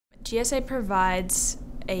GSA provides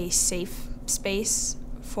a safe space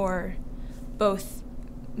for both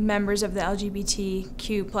members of the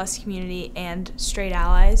LGBTQ+ community and straight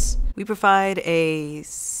allies. We provide a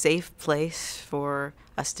safe place for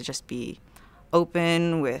us to just be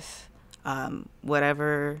open with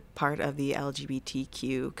whatever part of the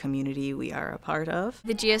LGBTQ community we are a part of.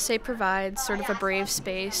 The GSA provides sort of a brave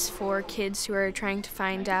space for kids who are trying to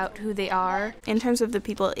find out who they are. In terms of the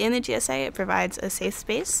people in the GSA, it provides a safe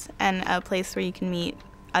space and a place where you can meet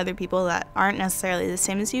other people that aren't necessarily the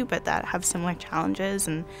same as you, but that have similar challenges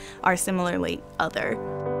and are similarly other.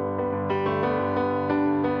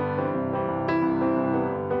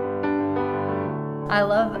 I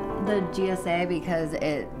love the GSA because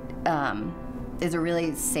it is a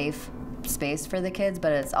really safe space for the kids,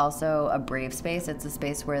 but it's also a brave space. It's a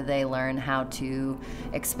space where they learn how to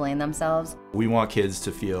explain themselves. We want kids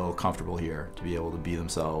to feel comfortable here, to be able to be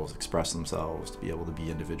themselves, express themselves, to be able to be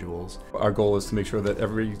individuals. Our goal is to make sure that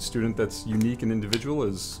every student that's unique and individual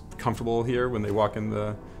is comfortable here when they walk in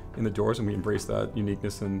the doors, and we embrace that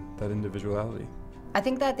uniqueness and that individuality. I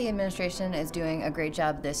think that the administration is doing a great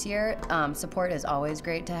job this year. Support is always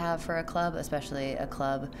great to have for a club, especially a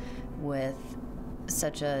club with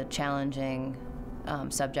such a challenging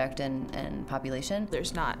subject and population.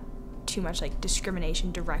 There's not too much like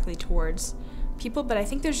discrimination directly towards people, but I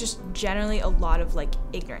think there's just generally a lot of like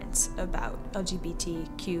ignorance about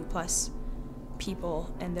LGBTQ+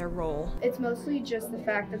 people and their role. It's mostly just the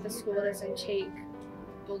fact that the school doesn't take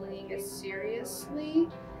bullying as seriously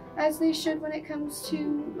as they should when it comes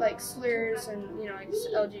to like slurs and, you know, like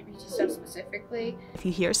LGBT stuff specifically. If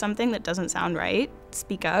you hear something that doesn't sound right,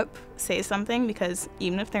 speak up, say something, because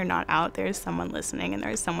even if they're not out, there's someone listening and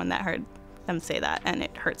there's someone that heard them say that, and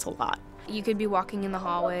it hurts a lot. You could be walking in the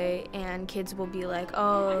hallway and kids will be like,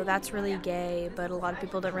 oh, that's really gay, but a lot of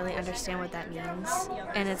people don't really understand what that means.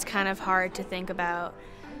 And it's kind of hard to think about.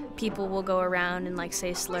 People will go around and like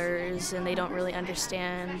say slurs and they don't really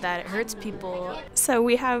understand that it hurts people. So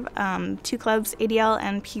we have two clubs, ADL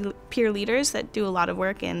and peer leaders, that do a lot of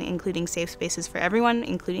work in including safe spaces for everyone,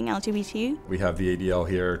 including LGBT. We have the ADL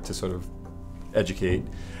here to sort of educate,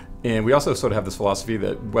 and we also sort of have this philosophy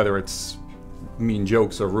that whether it's mean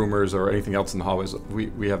jokes or rumors or anything else in the hallways,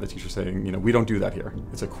 we have the teacher saying, you know, we don't do that here.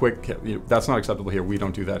 It's a quick, you know, that's not acceptable here, we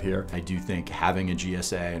don't do that here. I do think having a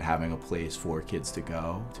GSA and having a place for kids to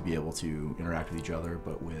go, to be able to interact with each other,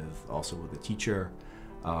 but also with the teacher,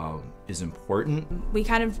 is important. We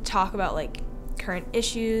kind of talk about like current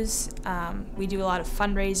issues. We do a lot of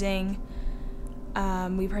fundraising.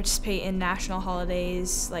 We participate in national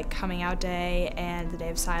holidays like Coming Out Day and the Day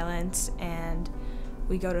of Silence, and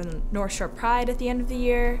we go to North Shore Pride at the end of the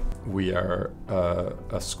year. We are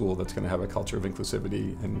a school that's going to have a culture of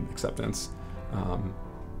inclusivity and acceptance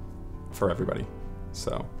for everybody.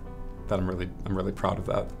 So that I'm really proud of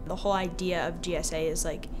that. The whole idea of GSA is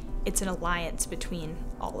like it's an alliance between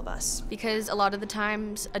all of us. Because a lot of the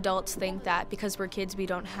times adults think that because we're kids we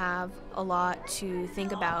don't have a lot to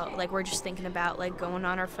think about, like we're just thinking about like going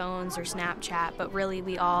on our phones or Snapchat, but really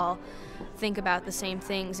we all think about the same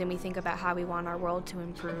things and we think about how we want our world to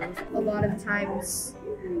improve. A lot of times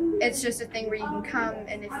it's just a thing where you can come,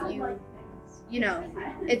 and if you know,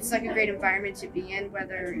 it's like a great environment to be in,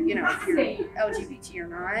 whether, you know, if you're LGBT or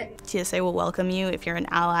not. GSA will welcome you. If you're an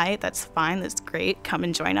ally, that's fine, that's great. Come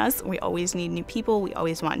and join us. We always need new people. We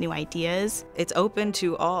always want new ideas. It's open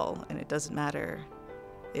to all, and it doesn't matter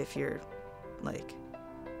if you're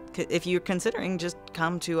if you're considering, just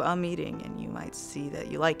come to a meeting and you might see that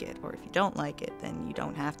you like it, or if you don't like it, then you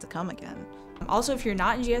don't have to come again. Also, if you're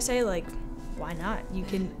not in GSA, like, why not? You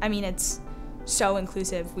can, I mean, it's so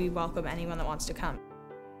inclusive. We welcome anyone that wants to come.